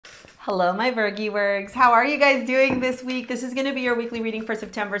Hello, my Virgiworks. How are you guys doing this week? This is going to be your weekly reading for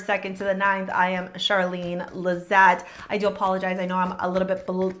September 2nd to the 9th. I am Charlene Lizette. I do apologize. I know I'm a little bit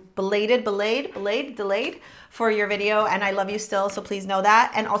delayed for your video, and I love you still, so please know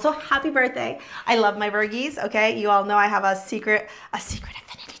that. And also, happy birthday. I love my Virgies, okay? You all know I have a secret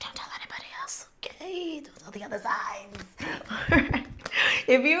affinity. Don't tell anybody else, okay? Don't tell the other sides.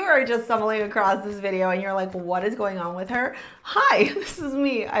 If you are just stumbling across this video and you're like, what is going on with her? Hi, this is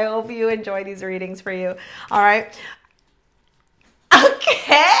me. I hope you enjoy these readings for you. All right.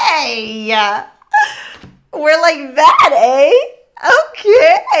 Okay. We're like that, eh?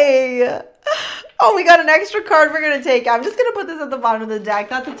 Okay. Oh, we got an extra card we're going to take. I'm just going to put this at the bottom of the deck.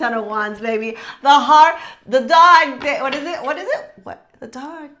 That's a 10 of Wands, baby. The heart, the dark day. What is it? What is it? What? The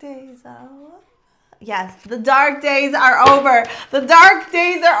dark days are over. Yes, the dark days are over. The dark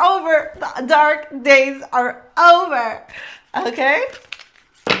days are over. The dark days are over. Okay?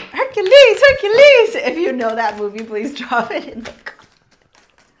 Hercules, Hercules. If you know that movie, please drop it in the comments.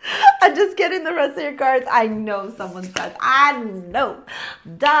 I'm just getting the rest of your cards. I know someone says, I know.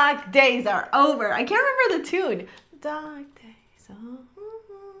 Dark days are over. I can't remember the tune. Dark days are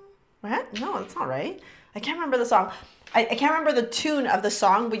over. What? No, that's not right. I can't remember the song. I can't remember the tune of the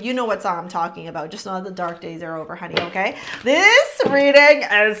song, but you know what song I'm talking about. Just know that the dark days are over, honey, okay? This reading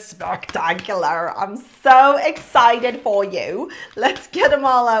is spectacular. I'm so excited for you. Let's get them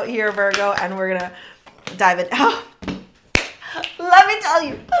all out here, Virgo, and we're going to dive in. Oh, let me tell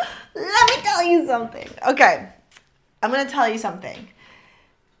you something. Okay, I'm going to tell you something.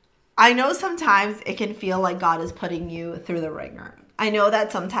 I know sometimes it can feel like God is putting you through the ringer. I know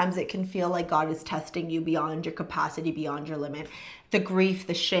that sometimes it can feel like God is testing you beyond your capacity, beyond your limit. The grief,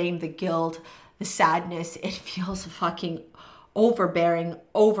 the shame, the guilt, the sadness, it feels fucking overbearing,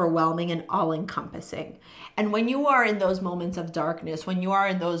 overwhelming, and all-encompassing. And when you are in those moments of darkness, when you are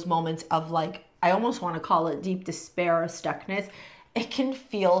in those moments of, like, I almost want to call it deep despair or stuckness, it can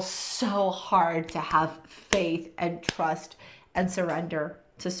feel so hard to have faith and trust and surrender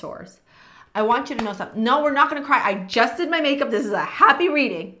to Source. I want you to know something. No, we're not going to cry. I just did my makeup. This is a happy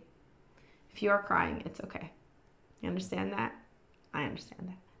reading. If you are crying, it's okay. You understand that? I understand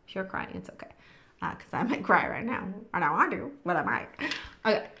that. If you're crying, it's okay. Because I might cry right now. I don't want to, but I might.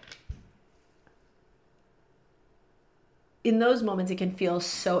 Okay. In those moments, it can feel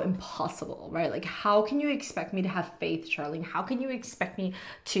so impossible, right? Like, how can you expect me to have faith, Charlene? How can you expect me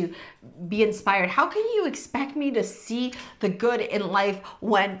to be inspired? How can you expect me to see the good in life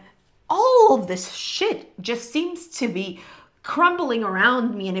when all of this shit just seems to be crumbling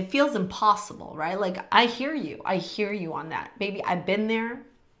around me and it feels impossible, right? Like, I hear you. I hear you on that. Baby, I've been there.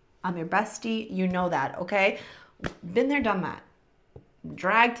 I'm your bestie. You know that, okay? Been there, done that.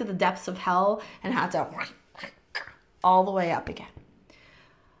 Dragged to the depths of hell and had to all the way up again.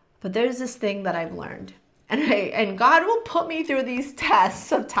 But there's this thing that I've learned. And God will put me through these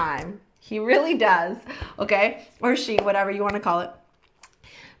tests of time. He really does, okay? Or she, whatever you want to call it.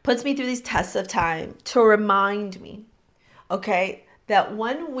 Puts me through these tests of time to remind me, okay, that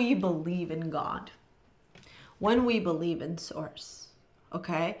when we believe in God, when we believe in Source,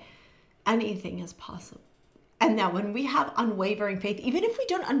 okay, anything is possible. And that when we have unwavering faith, even if we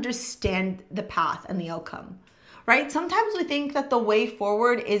don't understand the path and the outcome, right? Sometimes we think that the way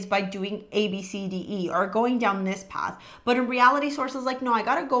forward is by doing A, B, C, D, E, or going down this path. But in reality, Source is like, no, I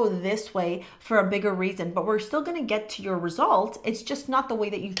got to go this way for a bigger reason. But we're still going to get to your result. It's just not the way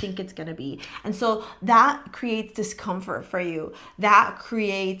that you think it's going to be. And so that creates discomfort for you. That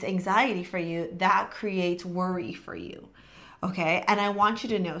creates anxiety for you. That creates worry for you. Okay? And I want you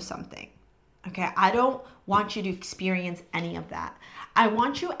to know something. Okay? I don't want you to experience any of that. I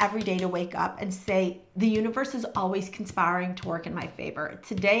want you every day to wake up and say, the universe is always conspiring to work in my favor.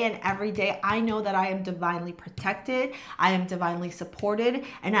 Today and every day, I know that I am divinely protected, I am divinely supported,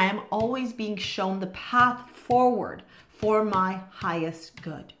 and I am always being shown the path forward for my highest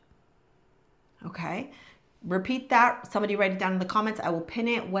good. Okay? Repeat that. Somebody write it down in the comments. I will pin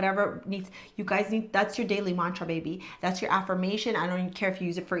it, whatever needs. You guys need, that's your daily mantra, baby. That's your affirmation. I don't even care if you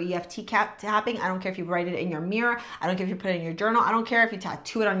use it for EFT tapping. I don't care if you write it in your mirror. I don't care if you put it in your journal. I don't care if you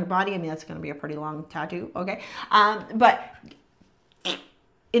tattoo it on your body. I mean, that's going to be a pretty long tattoo, okay? But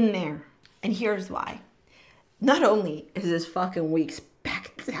in there, and here's why. Not only is this fucking week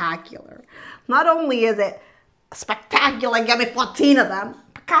spectacular, not only is it spectacular, give me 14 of them,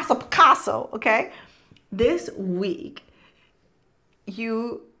 Picasso, okay? This week,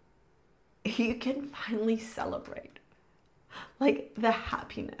 you can finally celebrate, like, the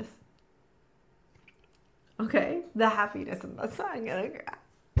happiness. Okay? The happiness in the song.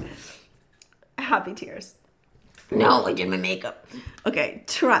 Happy tears. No, I did my makeup. Okay,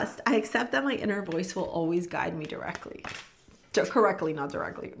 trust. I accept that my inner voice will always guide me directly. Correctly, not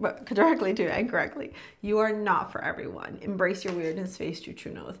directly, but directly to incorrectly. You are not for everyone. Embrace your weirdness, face your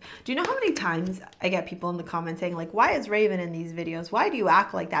true north. Do you know how many times I get people in the comments saying like, why is Raven in these videos? Why do you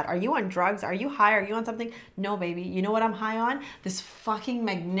act like that? Are you on drugs? Are you high? Are you on something? No, baby. You know what I'm high on? This fucking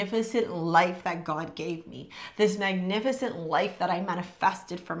magnificent life that God gave me. This magnificent life that I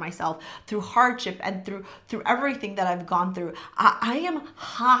manifested for myself through hardship and through everything that I've gone through. I am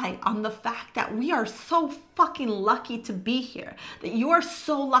high on the fact that we are so fucking lucky to be here. That you are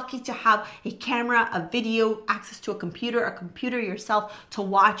so lucky to have a camera, a video, access to a computer yourself to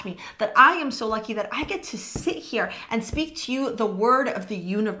watch me. That I am so lucky that I get to sit here and speak to you the word of the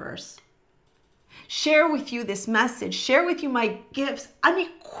universe. Share with you this message. Share with you my gifts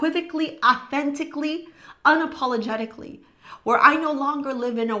unequivocally, authentically, unapologetically. Where I no longer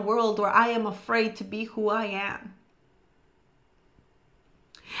live in a world where I am afraid to be who I am.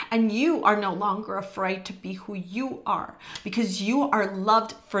 And you are no longer afraid to be who you are because you are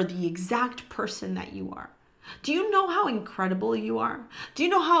loved for the exact person that you are. Do you know how incredible you are? Do you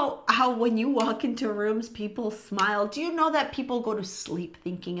know how when you walk into rooms, people smile? Do you know that people go to sleep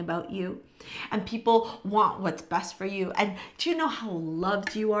thinking about you? And people want what's best for you? And do you know how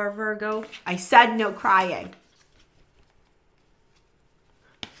loved you are, Virgo? I said no crying.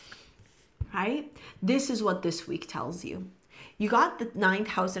 Right? This is what this week tells you. You got the 9th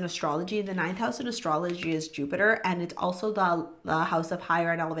house in astrology. The 9th house in astrology is Jupiter, and it's also the house of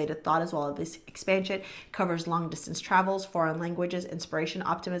higher and elevated thought as well as this expansion. It covers long distance travels, foreign languages, inspiration,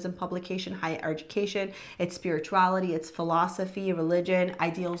 optimism, publication, higher education. It's spirituality, it's philosophy, religion,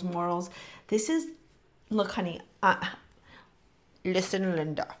 ideals, morals. This is, look, honey, listen,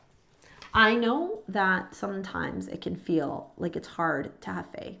 Linda. I know that sometimes it can feel like it's hard to have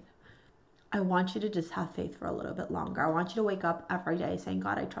faith. I want you to just have faith for a little bit longer. I want you to wake up every day saying,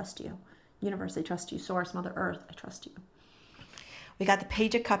 God, I trust you. Universe, I trust you. Source, Mother Earth, I trust you. We got the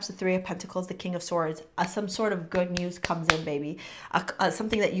Page of Cups, the Three of Pentacles, the King of Swords. Some sort of good news comes in, baby.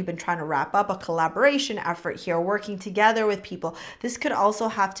 Something that you've been trying to wrap up, a collaboration effort here, working together with people. This could also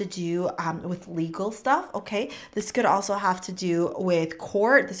have to do with legal stuff, okay? This could also have to do with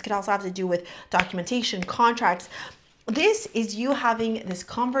court. This could also have to do with documentation, contracts. This is you having this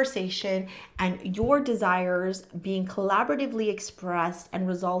conversation and your desires being collaboratively expressed and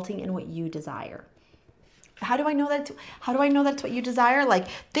resulting in what you desire. How do I know that? How do I know that's what you desire? Like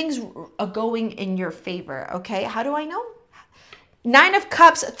things are going in your favor, okay? How do I know? 9 of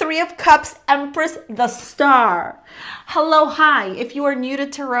Cups, 3 of Cups, Empress, the Star. Hello, hi. If you are new to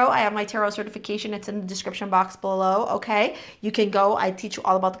Tarot, I have my Tarot certification. It's in the description box below, okay? You can go. I teach you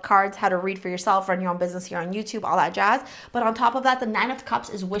all about the cards, how to read for yourself, run your own business here on YouTube, all that jazz. But on top of that, the 9 of Cups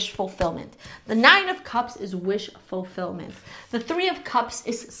is wish fulfillment. The 9 of Cups is wish fulfillment. The 3 of Cups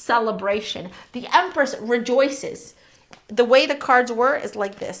is celebration. The Empress rejoices. The way the cards were is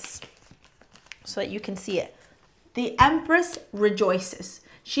like this, so that you can see it. The Empress rejoices.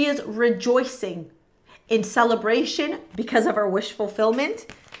 She is rejoicing in celebration because of her wish fulfillment.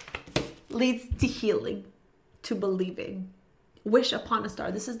 Leads to healing, to believing. Wish upon a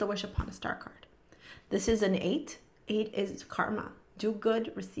star. This is the wish upon a star card. This is an 8. 8 is karma. Do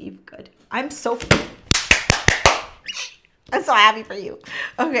good, receive good. I'm so happy for you.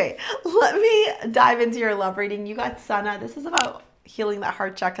 Okay, let me dive into your love reading. You got Sana. This is about healing that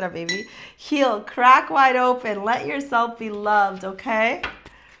heart chakra, baby. Heal, crack wide open. Let yourself be loved, okay?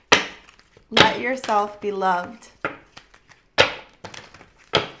 Let yourself be loved.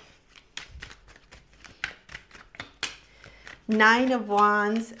 Nine of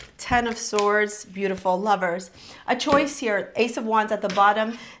Wands, 10 of Swords, beautiful. Lovers. A choice here. Ace of Wands at the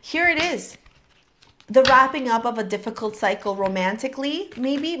bottom. Here it is. The wrapping up of a difficult cycle romantically.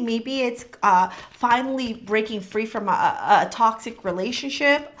 Maybe it's finally breaking free from a toxic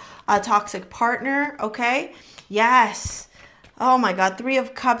relationship, a toxic partner, okay? Yes. Oh my God, 3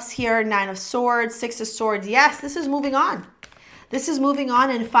 of Cups here, 9 of Swords, 6 of Swords. Yes, this is moving on. This is moving on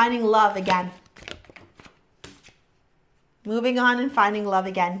and finding love again. Moving on and finding love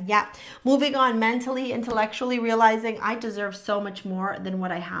again. Yeah. Moving on mentally, intellectually, realizing I deserve so much more than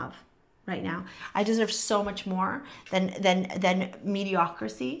what I have right now. I deserve so much more than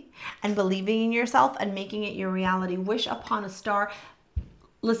mediocrity, and believing in yourself and making it your reality. Wish upon a star.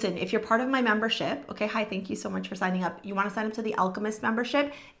 Listen, if you're part of my membership, okay, hi, thank you so much for signing up. You want to sign up to the Alchemist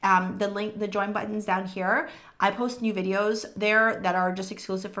membership, the link, the join button's down here. I post new videos there that are just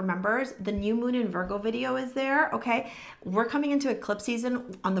exclusive for members. The new moon in Virgo video is there, okay? We're coming into eclipse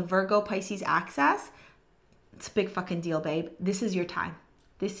season on the Virgo Pisces axis. It's a big fucking deal, babe. This is your time.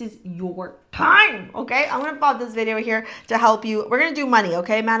 This is your time, okay? I'm gonna pause this video here to help you. We're gonna do money,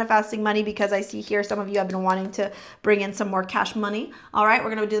 okay? Manifesting money, because I see here some of you have been wanting to bring in some more cash money. All right,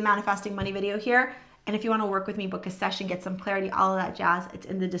 we're gonna do the manifesting money video here. And if you want to work with me, book a session, get some clarity, all of that jazz, it's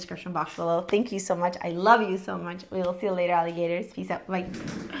in the description box below. Thank you so much. I love you so much. We will see you later, alligators. Peace out. Bye.